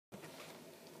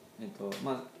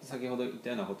先ほど言った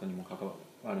ようなことにも関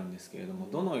わるんですけれども、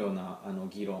どのような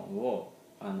議論を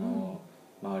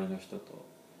周りの人と、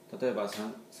例えば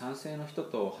賛成の人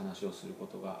と話をするこ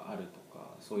とがあるとか、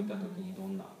そういった時にど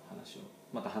んな話を、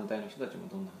また反対の人たちも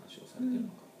どんな話をされているの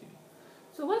かっていう。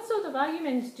So what sort of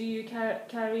arguments do you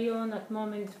carry on at the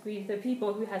moment with the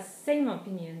people who has same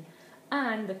opinion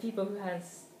and the people who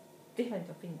has different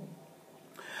opinion?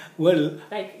 Well,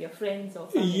 like your friends or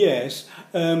family? Yes.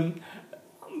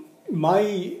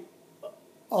 My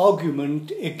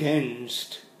argument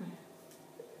against,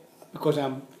 because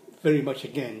I'm very much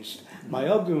against, my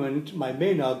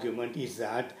main argument is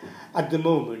that at the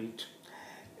moment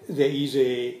there is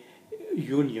a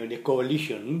union, a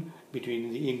coalition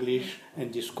between the English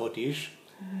and the Scottish,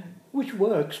 which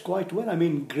works quite well. I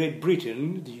mean, Great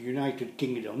Britain, the United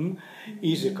Kingdom,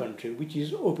 is a country which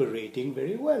is operating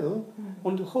very well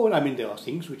on the whole. I mean, there are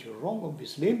things which are wrong,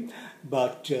 obviously,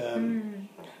 but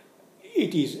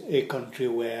it is a country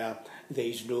where there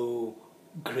is no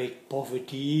great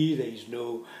poverty,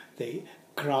 the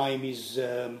crime is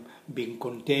being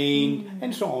contained,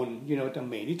 and so on. You know what I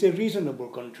mean? It's a reasonable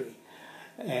country.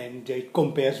 And it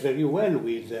compares very well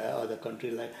with other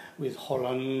countries like with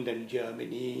Holland and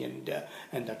Germany and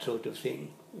that sort of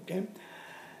thing. Okay.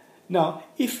 Now,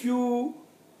 if you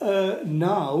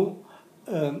now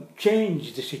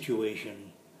change the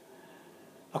situation,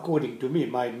 according to me,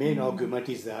 my main argument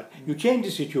is that you change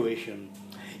the situation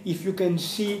if you can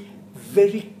see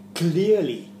very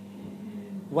clearly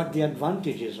what the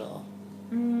advantages are.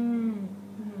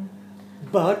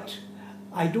 But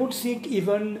I don't think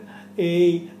even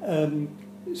a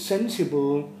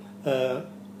sensible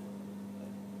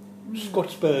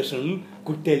Scots person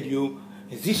could tell you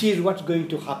this is what's going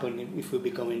to happen if we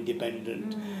become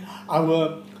independent.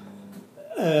 Our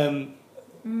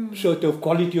sort of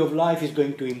quality of life is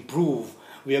going to improve.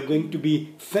 We are going to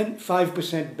be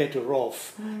 5% better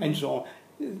off, and so on.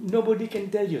 Nobody can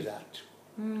tell you that,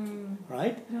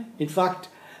 right? In fact,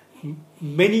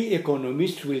 many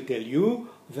economists will tell you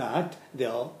that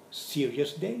there are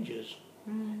serious dangers.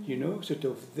 You know, sort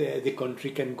of the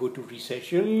country can go to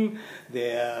recession.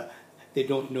 They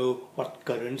don't know what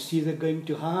currency they're going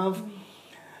to have.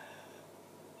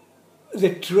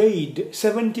 The trade,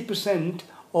 70%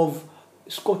 of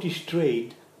Scottish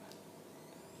trade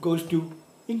goes to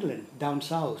England, down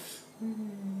south.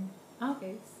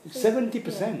 Okay.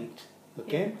 70%,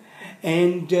 okay?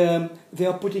 And they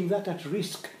are putting that at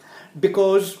risk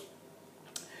because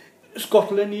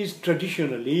Scotland is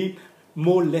traditionally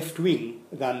more left-wing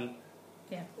than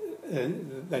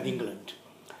England.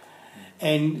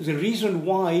 And the reason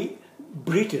why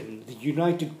Britain, the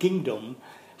United Kingdom,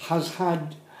 has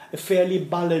had a fairly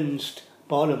balanced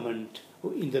parliament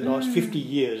in the last 50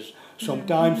 years,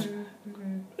 sometimes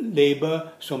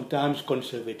Labour, sometimes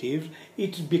Conservative,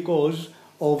 it's because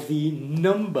of the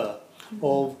number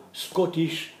of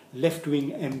Scottish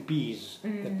left-wing MPs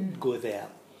that go there.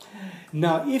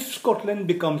 Now, if Scotland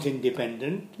becomes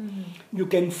independent, you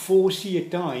can foresee a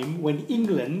time when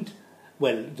England,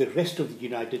 well, the rest of the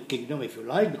United Kingdom, if you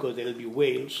like, because there will be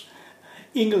Wales,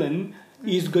 England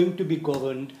is going to be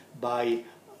governed by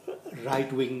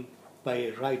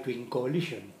a right-wing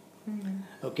coalition.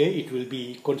 Okay, it will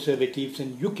be Conservatives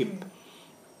and UKIP.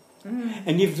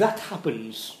 And if that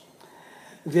happens,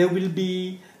 there will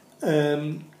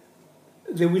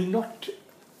not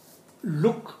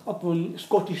look upon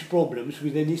Scottish problems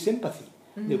with any sympathy.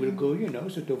 They will go, you know,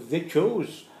 sort of, they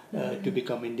chose to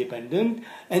become independent,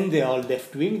 and they are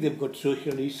left-wing. They've got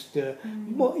socialist,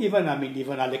 even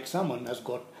Alex Salmond has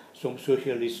got some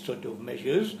socialist sort of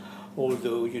measures,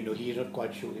 although, you know, he's not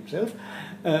quite sure himself.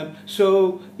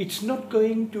 So it's not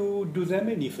going to do them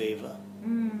any favor,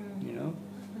 you know.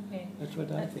 Okay. That's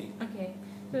what I think. Okay.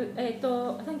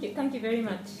 So, thank you very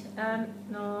much.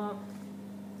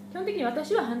 基本的に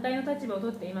私は反対の立場を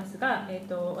取っていますが、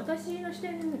私の視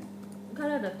点か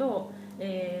らだと、具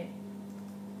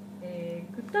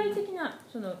体的な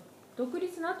その独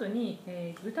立の後に、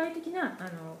具体的な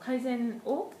改善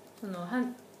をその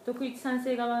独立賛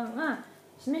成側が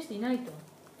示していないと。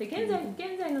で現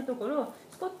在のところ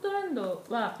スコットランド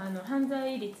は犯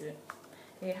罪率、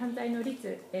犯罪の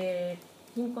率、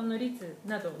貧困の率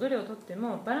などどれをとって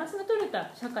もバランスが取れた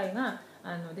社会が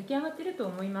出来上がっていると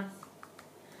思います。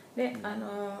でま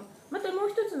たもう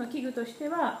一つの危惧として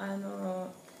は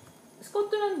スコッ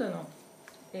トランドの、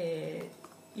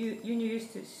輸入輸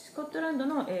出スコットランド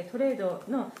の、トレード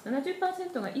の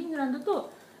 70% がイングランド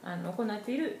と行っ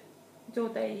ている状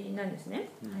態なんですね。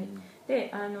はい、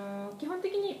で基本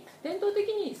的に伝統的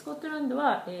にスコットランド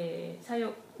は基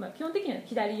本的には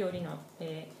左寄りの、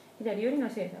左寄りの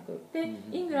政策で、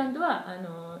イングランド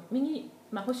は右、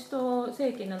保守党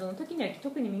政権などの時には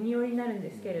特に右寄りになるん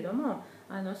ですけれども、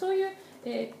そういう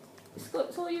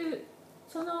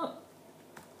その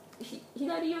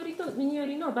左寄りと右寄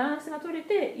りのバランスが取れ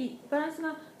てい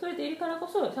るからこ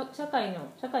そ社会が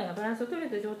バランスを取れ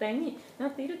た状態にな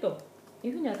っているとい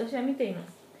うふうに私は見ていま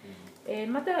す。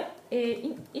また、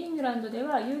イングランドで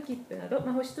は UKIP など、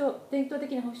伝統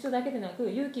的な保守党だけでなく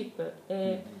UKIP、ち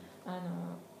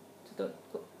ょっ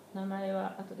と名前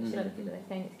は後で調べていただき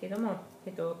たいんですけれども、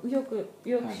右翼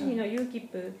主義の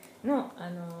UKIP の、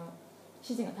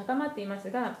支持が高まっていま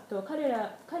すが、彼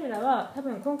らは多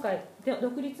分今回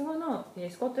独立後の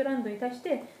スコットランドに対し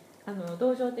て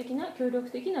同情的な協力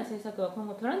的な政策は今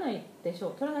後取らない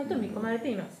と見込まれ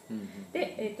ています。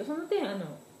で、その点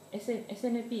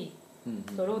SNP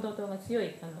と労働党が強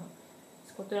い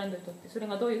スコットランドにとってそれ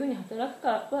がどういうふうに働く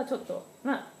かはちょっと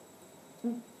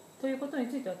ということに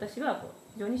ついて私は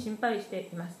非常に心配して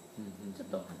います。ちょっ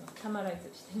とサマライズ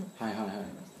してみました。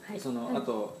あ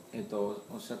と、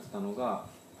おっしゃってたのが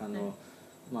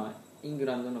イング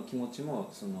ランドの気持ち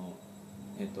も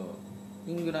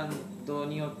イングラン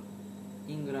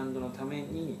ドのため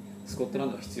にスコットラ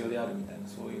ンドが必要であるみたいな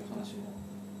そういう話も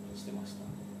してました。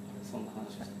そんな話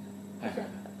でしたね。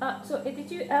So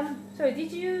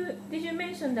did you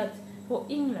mention that for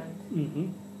England,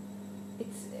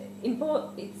 it's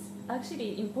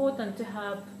actually important to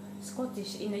have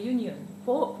Scottish in the union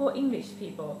for English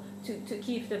people to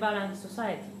keep the balanced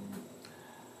society?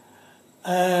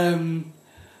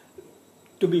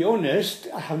 To be honest,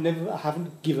 I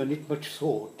haven't given it much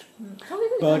thought. そういう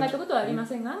ふうに考えたことはありま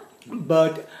せんが。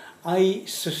But I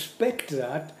suspect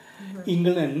that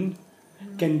England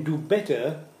can do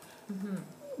better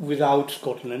without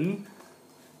Scotland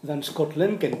than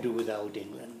Scotland can do without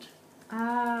England.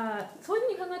 そういうふ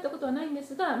うに考えたことはないんで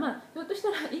すが、ひょっとした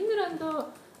らイングラン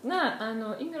ド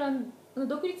の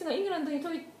独立がイングランド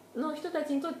の人た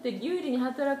ちにとって有利に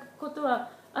働くことは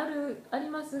あり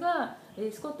ますが、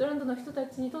スコットランドの人た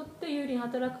ちにとって有利に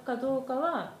働くかどう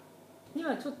かに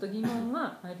はちょっと疑問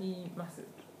があります。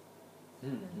ひょ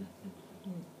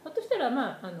っとしたら、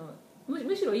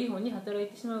むしろいい方に働い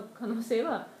てしまう可能性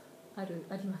はあり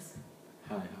ます。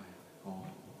はいはい。あ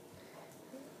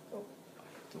りが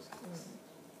とうございます。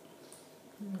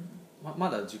ま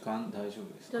だ時間大丈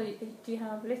夫ですか？ Do you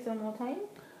have less or more time?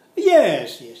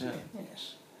 Yes.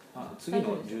 次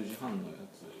の10時半のや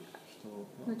つ。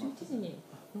11時に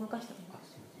動かしてま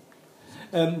す。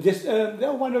There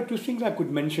are one or two things I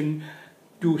could mention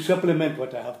to supplement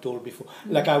what I have told before.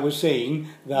 Like I was saying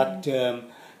that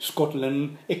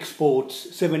Scotland exports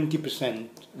 70%,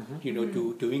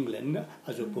 to England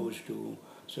as opposed to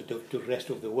sort of to the rest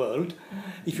of the world.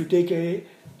 If you take a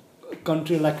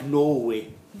country like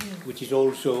Norway, which is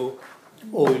also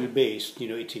oil-based,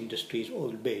 its industry is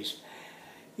oil-based,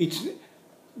 its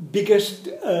biggest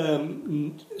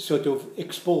sort of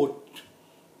export,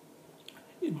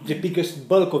 the biggest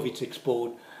bulk of its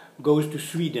export goes to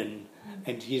Sweden,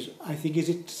 and I think is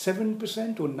it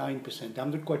 7% or 9%?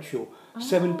 I'm not quite sure.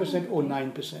 7% or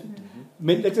 9%.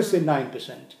 Let us say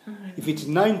 9%. If it's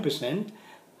 9%,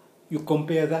 you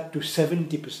compare that to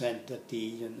 70% that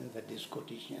the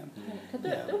Scottish. 例えば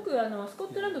よくスコ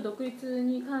ットランド独立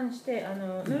に関して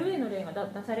ノルウェーの例が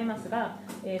出されますが、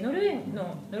ノルウェ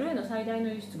ーの最大の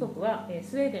輸出国は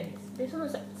スウェーデンです。でその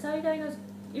最大の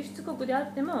輸出国であ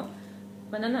っても、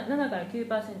7から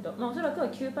 9%、おそらく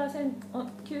は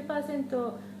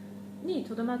 9% に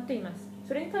とどまっています。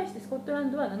それに対してスコットラン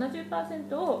ドは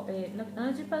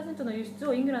 70% の輸出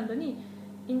をイングランドへ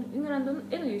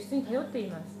の輸出に頼ってい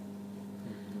ます。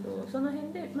その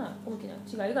辺で大き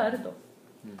な違いがあると。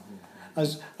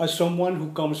As someone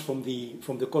who comes from the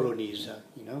colonies,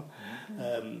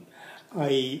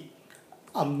 I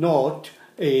am not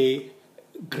a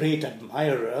great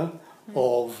admirer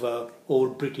of all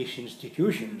British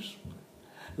institutions.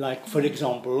 Like, for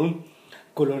example,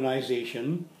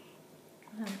 colonization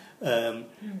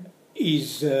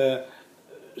is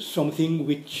something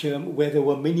where there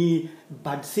were many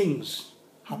bad things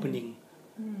happening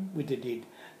with the deed.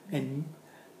 And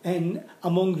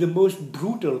among the most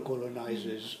brutal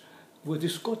colonizers were the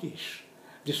Scottish.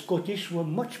 The Scottish were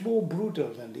much more brutal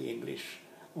than the English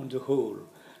on the whole.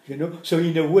 So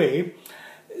in a way,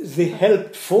 they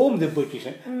helped form the British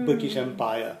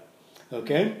Empire.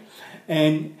 Okay?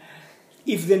 And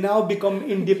if they now become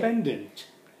independent,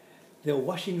 they're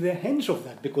washing their hands of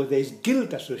that because there's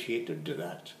guilt associated to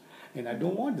that. And I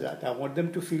don't want that. I want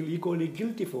them to feel equally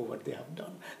guilty for what they have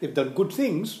done. They've done good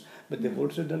things, but they've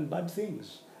also done bad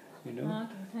things. you know.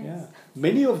 Okay, Yeah, thanks.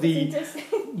 many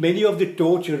of the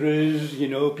torturers, you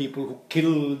know, people who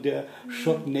killed,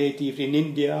 shot natives in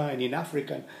India and in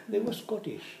Africa, they were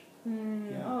Scottish.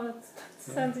 Yeah. Oh, that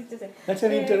sounds interesting. That's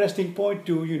an interesting point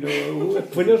too, you know, a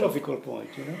philosophical point,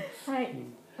 you know. はい。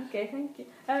Okay, thank you.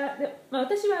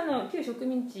 私は旧植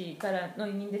民地からの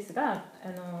移民ですが、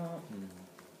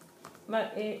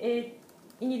英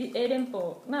連邦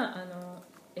が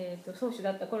宗主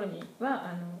だった頃に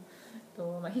は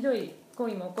ひどい行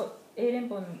為も英連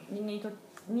邦の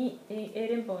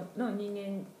人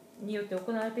間によって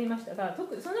行われていましたが、そ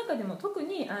の中でも特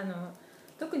に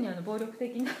暴力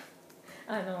的な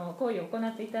行為を行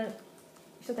っていた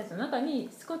人たちの中に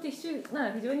スコティッシュ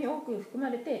が非常に多く含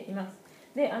まれています。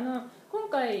で今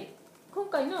回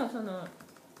のその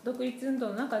独立運動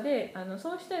の中で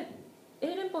そうした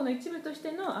英連邦の一部とし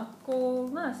ての悪行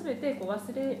が全て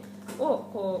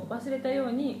忘れたよ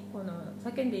うに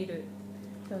叫んでいるっ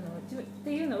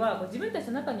ていうのは自分たち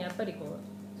の中にやっぱり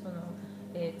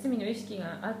罪の意識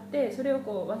があって、それを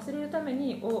忘れるため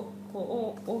に声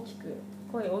を大きく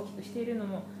しているの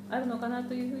もあるのかな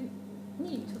というふう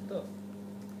にちょっとっ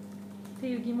て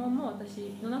いう疑問も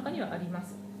私の中にはありま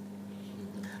す。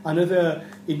Another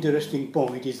interesting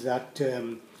point is that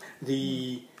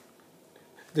the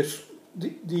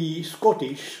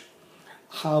Scottish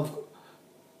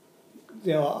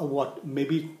there are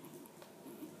maybe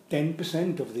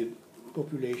 10% of the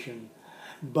population,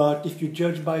 but if you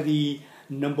judge by the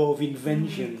number of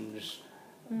inventions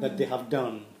that they have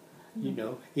done, you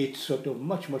know, it's sort of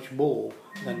much more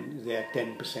than their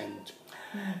 10%.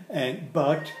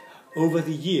 But over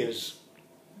the years,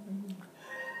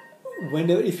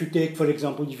 if you take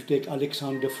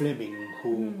Alexander Fleming,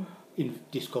 who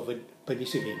discovered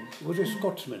penicillin, he was a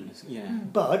Scotsman. Yeah.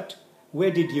 But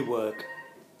where did he work?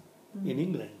 In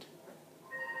England.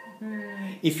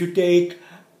 If you take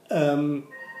the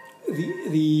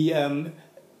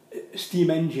steam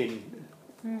engine,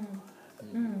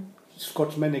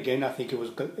 Scotsman again, I think it was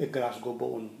a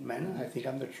Glasgow-born man,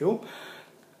 I'm not sure.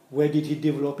 Where did he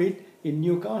develop it? In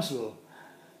Newcastle.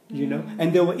 You know,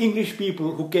 and there were English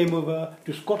people who came over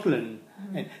to Scotland,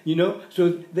 and you know, so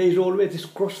there's always this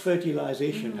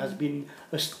cross-fertilization has been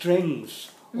a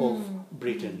strength of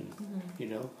Britain, you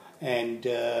know, and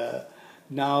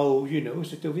now, you know,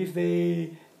 sort of if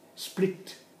they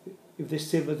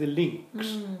sever the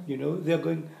links, you know,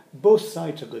 both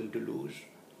sides are going to lose,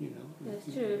 you know.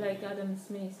 That's true, like Adam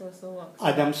Smith also works.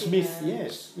 Adam Smith,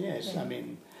 yes, I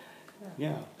mean,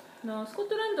 yeah. スコッ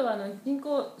トランドは少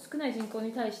ない人口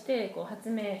に対して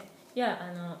発明や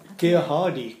Keir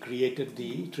Hardie created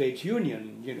the trades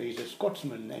union. You know, he's a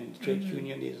Scotsman, and trades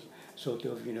union is sort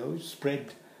of, you know,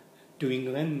 spread to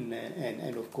England,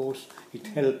 and of course it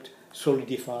helped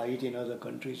solidify it in other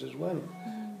countries as well. You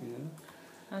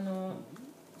know.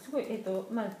 すごい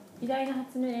偉大な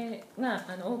発明が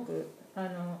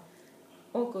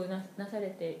多くなさ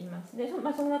れています。で、そ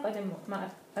の中でも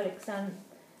アレクサン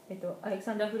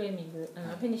ダー・フレーミング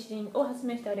ペニシリンを発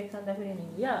明したアレクサンダー・フレーミ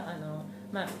ングや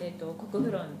コク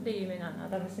フロンで有名なア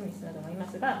ダム・スミスなどがいま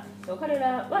すが、彼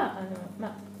らは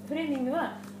フレーミング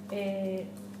は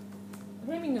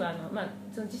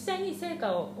その実際に成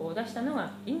果を出したの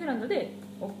がイングランドで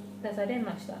出され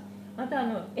ました。またス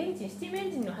ティームエ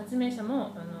ンジンの発明者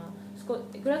も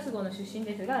グラスゴーの出身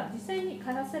ですが、実際に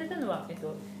開発されたのはニ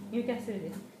ューキャッスル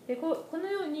です。でこの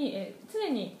ように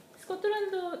常にスコットラン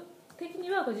ド的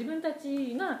には自分た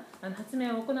ちが発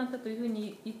明を行ったというふう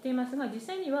に言っていますが、実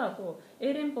際には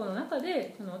英連邦の中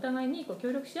でお互いに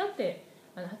協力し合って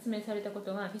発明されたこ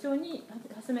とが非常に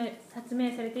発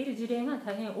明されている事例が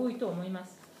大変多いと思いま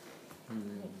す。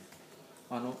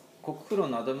コクフロ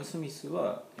ンのアダム・スミス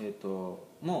は、イング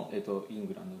ラ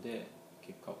ンドで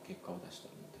結果を出した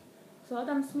みたいな。So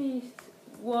Adam Smith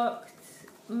worked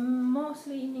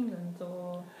mostly in England,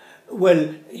 or?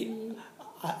 Well,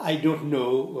 I don't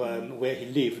know where he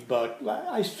lived, but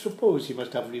I suppose he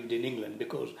must have lived in England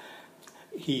because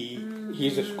he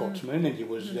is a Scotsman and he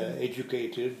was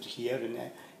educated here in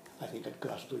I think at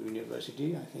Glasgow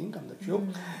University, I'm not sure.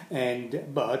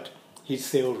 But his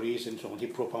theories and so on, he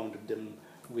propounded them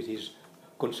with his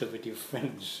conservative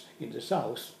friends in the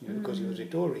south, you know, because he was a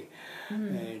Tory.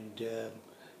 And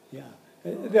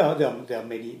there are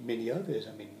many others.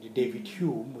 I mean, David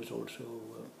Hume was also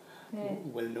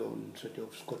well-known sort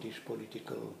of Scottish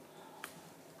political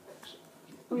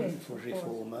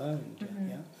reformer. And,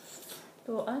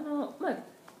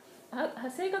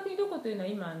 正確にどこというのは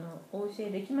今お教え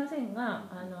できませんが、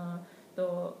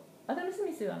アダム・ス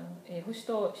ミスは保守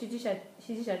党支持者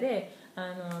で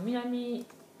南、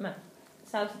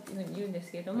サウスっていうふうに言うんで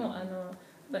すけれども、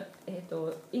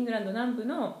イングランド南部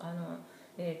の、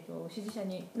支持者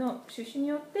の出資に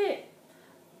よって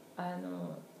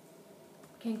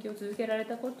研究を続けられ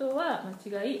たことは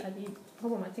ほ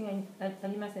ぼ間違いあ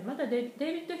りません。またデイビ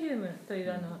ッド・ヒュームとい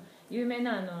う有名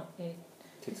な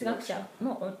哲学者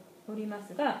もおりま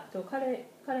すが、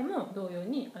彼も同様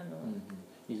に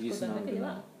イギリス南部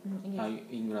の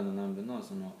イングランド南部の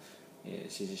その、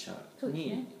支持者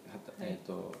に、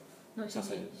の支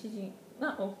持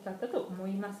が大きかったと思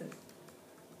います。はい、あ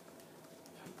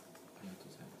りがとう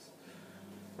ございます。